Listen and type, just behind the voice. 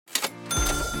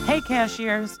Hey,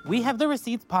 cashiers! We Have the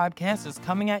Receipts podcast is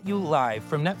coming at you live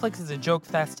from Netflix's A Joke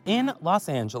Fest in Los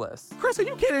Angeles. Chris, are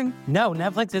you kidding? No,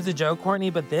 Netflix is a joke, Courtney,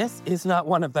 but this is not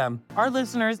one of them. Our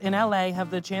listeners in LA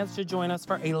have the chance to join us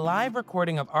for a live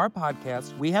recording of our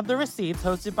podcast, We Have the Receipts,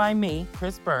 hosted by me,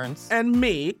 Chris Burns. And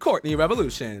me, Courtney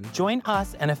Revolution. Join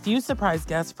us and a few surprise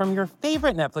guests from your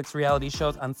favorite Netflix reality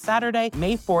shows on Saturday,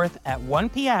 May 4th at 1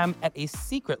 p.m. at a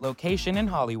secret location in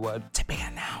Hollywood. To be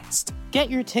announced. Get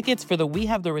your tickets for the We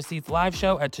Have the Receipts live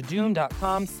show at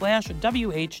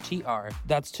tudum.com/WHTR.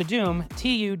 That's Tudum,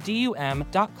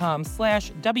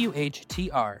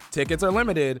 TUDUM.com/WHTR. Tickets are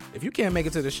limited. If you can't make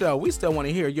it to the show, we still want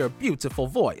to hear your beautiful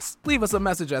voice. Leave us a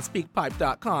message at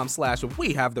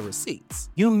speakpipe.com/WeHaveTheReceipts.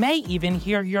 You may even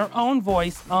hear your own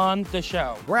voice on the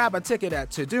show. Grab a ticket at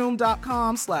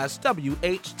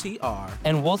tudum.com/WHTR.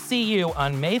 And we'll see you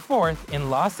on May 4th in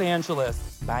Los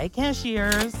Angeles. Bye,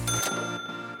 cashiers.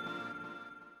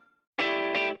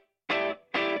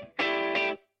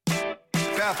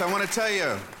 Beth, I want to tell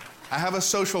you, I have a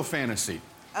social fantasy.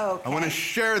 Okay. I want to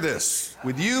share this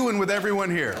with you and with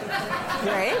everyone here.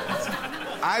 Great.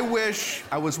 I wish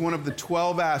I was one of the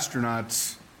 12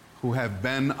 astronauts who have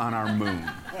been on our moon.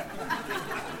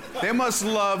 They must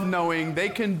love knowing they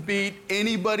can beat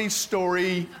anybody's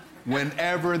story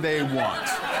whenever they want.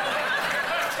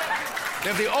 They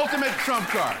have the ultimate trump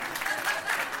card.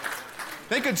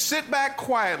 They could sit back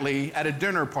quietly at a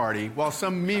dinner party while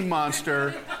some meme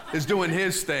monster is doing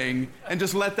his thing and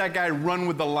just let that guy run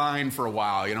with the line for a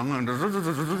while, you know?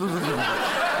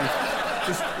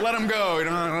 Just let him go, you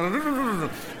know?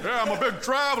 Yeah, I'm a big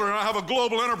traveler and I have a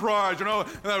global enterprise, you know?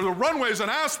 The runways in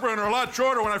Aspen are a lot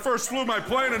shorter. When I first flew my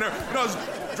plane in there, you know, I was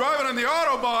driving on the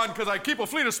Autobahn because I keep a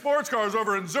fleet of sports cars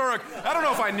over in Zurich. I don't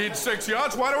know if I need 6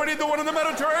 yachts. Why do I need the one in the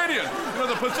Mediterranean? You know,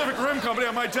 the Pacific Rim Company,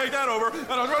 I might take that over. And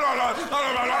I was...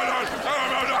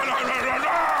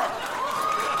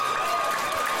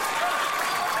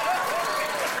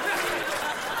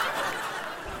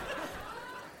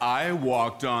 I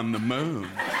walked on the moon.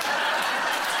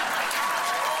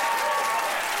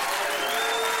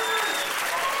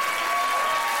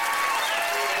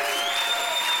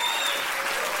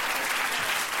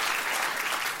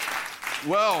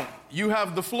 Well, you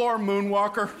have the floor,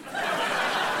 moonwalker.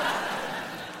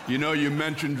 You know, you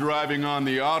mentioned driving on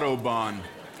the Autobahn.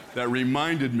 That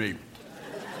reminded me.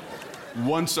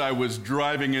 Once I was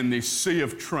driving in the Sea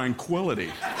of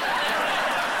Tranquility.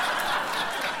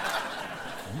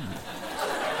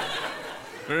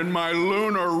 In my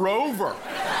lunar rover.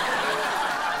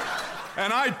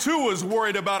 And I, too, was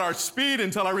worried about our speed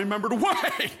until I remembered,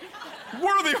 wait,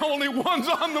 we're the only ones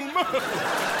on the moon.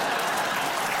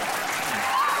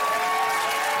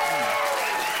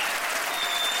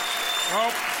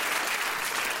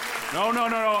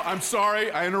 No, I'm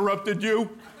sorry, I interrupted you.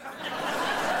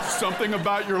 Something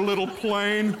about your little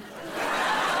plane.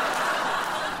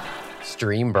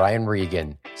 Stream Brian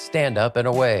Regan, Stand Up and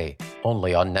Away,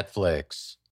 only on Netflix.